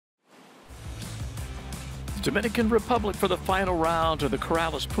Dominican Republic for the final round of the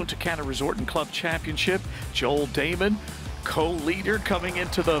Corrales Puntacana Resort and Club Championship. Joel Dahmen, co-leader, coming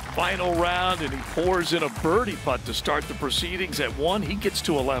into the final round, and he pours in a birdie putt to start the proceedings at 1. He gets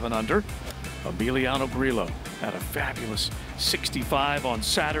to 11 under. Emiliano Grillo had a fabulous 65 on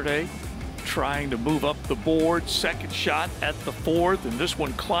Saturday, trying to move up the board. Second shot at the 4th, and this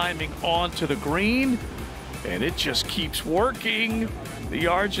one climbing onto the green, and it just keeps working. The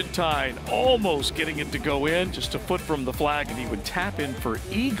Argentine almost getting it to go in, just a foot from the flag, and he would tap in for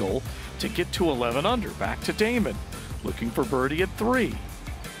eagle to get to 11 under. Back to Dahmen, looking for birdie at 3.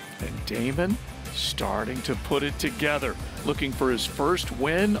 And Dahmen starting to put it together, looking for his first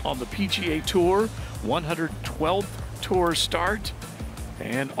win on the PGA Tour, 112th Tour start.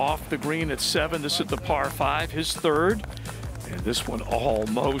 And off the green at 7, this is the par 5, his 3rd. And this one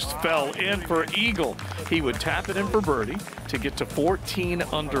almost fell in for eagle. He would tap it in for birdie to get to 14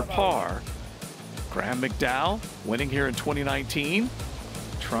 under par. Graeme McDowell, winning here in 2019,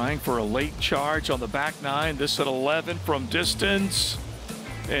 trying for a late charge on the back 9. This at 11 from distance,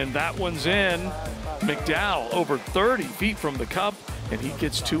 and that one's in. McDowell over 30 feet from the cup, and he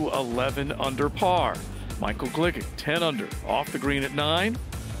gets to 11 under par. Michael Gligic, 10 under, off the green at 9.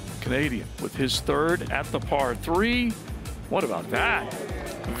 Canadian with his 3rd at the par 3. What about that?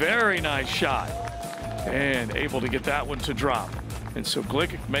 Very nice shot, and able to get that one to drop. And so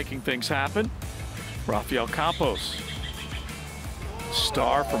Gligic making things happen. Rafael Campos,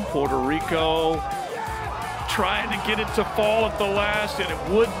 star from Puerto Rico, trying to get it to fall at the last, and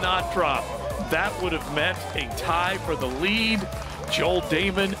it would not drop. That would have meant a tie for the lead. Joel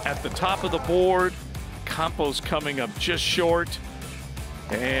Dahmen at the top of the board. Campos coming up just short,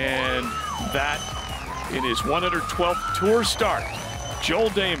 and that in his 112th Tour start, Joel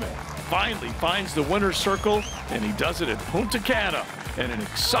Dahmen finally finds the winner's circle, and he does it at Punta Cana, and an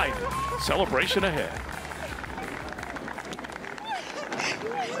exciting celebration ahead.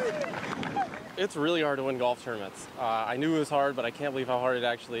 It's really hard to win golf tournaments. I knew it was hard, but I can't believe how hard it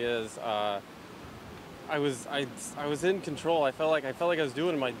actually is. I was in control. I felt like I was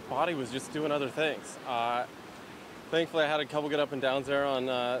doing, my body was just doing other things. Thankfully, I had a couple good up and downs there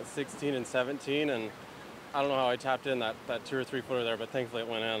on 16 and 17, and I don't know how I tapped in that 2 or 3 footer there, but thankfully it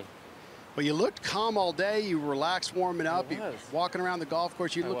went in. Well, you looked calm all day. You relaxed warming up. You walking around the golf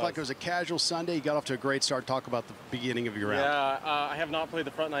course. You looked like it was a casual Sunday. You got off to a great start. Talk about the beginning of your round. Yeah, I have not played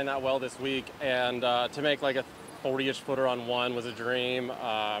the front 9 that well this week, and to make like a 40-ish footer on 1 was a dream.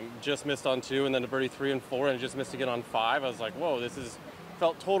 Just missed on 2, and then to birdie 3 and 4, and just missed again on 5. I was like, whoa,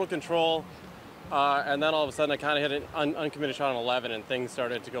 felt total control. And then all of a sudden I kind of hit an uncommitted shot on 11, and things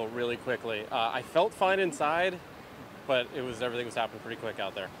started to go really quickly. I felt fine inside, but everything was happening pretty quick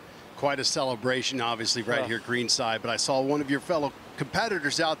out there. Quite a celebration, obviously, right here greenside. But I saw one of your fellow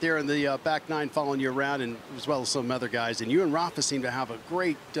competitors out there in the back 9 following you around, and as well as some other guys. And you and Rafa seem to have a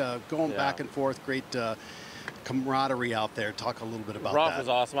great going back and forth, great camaraderie out there. Talk a little bit about that. Rafa was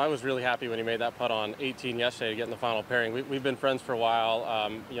awesome. I was really happy when he made that putt on 18 yesterday to get in the final pairing. We've been friends for a while.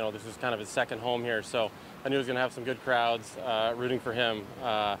 You know, this is kind of his second home here, so I knew he was going to have some good crowds rooting for him.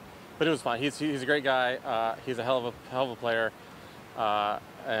 But it was fun. He's a great guy. He's a hell of a player.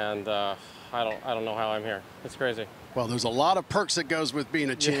 And I don't know how I'm here. It's crazy. Well, there's a lot of perks that goes with being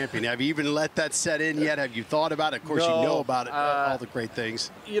a champion. Have you even let that set in yet? Have you thought about it? Of course, no, you know about it, all the great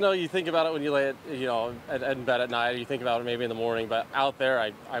things. You know, you think about it when you lay it, you know, in bed at night. You think about it maybe in the morning. But out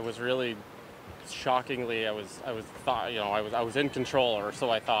there, I was really shockingly, I was in control, or so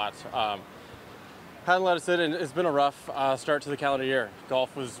I thought. Hadn't let it sit, and it's been a rough start to the calendar year.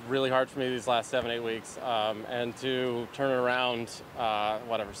 Golf was really hard for me these last 7-8 weeks, and to turn it around,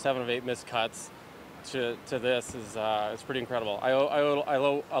 7 of 8 missed cuts to this is pretty incredible. I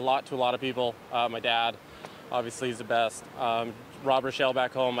owe a lot to a lot of people. My dad, obviously, he's the best. Rob Rochelle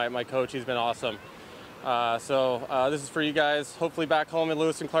back home, my coach, he's been awesome. So this is for you guys. Hopefully back home in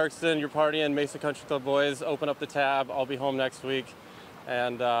Lewis and Clarkston, you're partying. Mesa Country Club boys, open up the tab. I'll be home next week,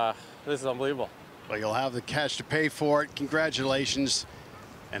 and this is unbelievable. Well, you'll have the cash to pay for it. Congratulations,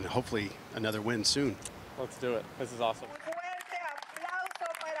 and hopefully another win soon. Let's do it. This is awesome.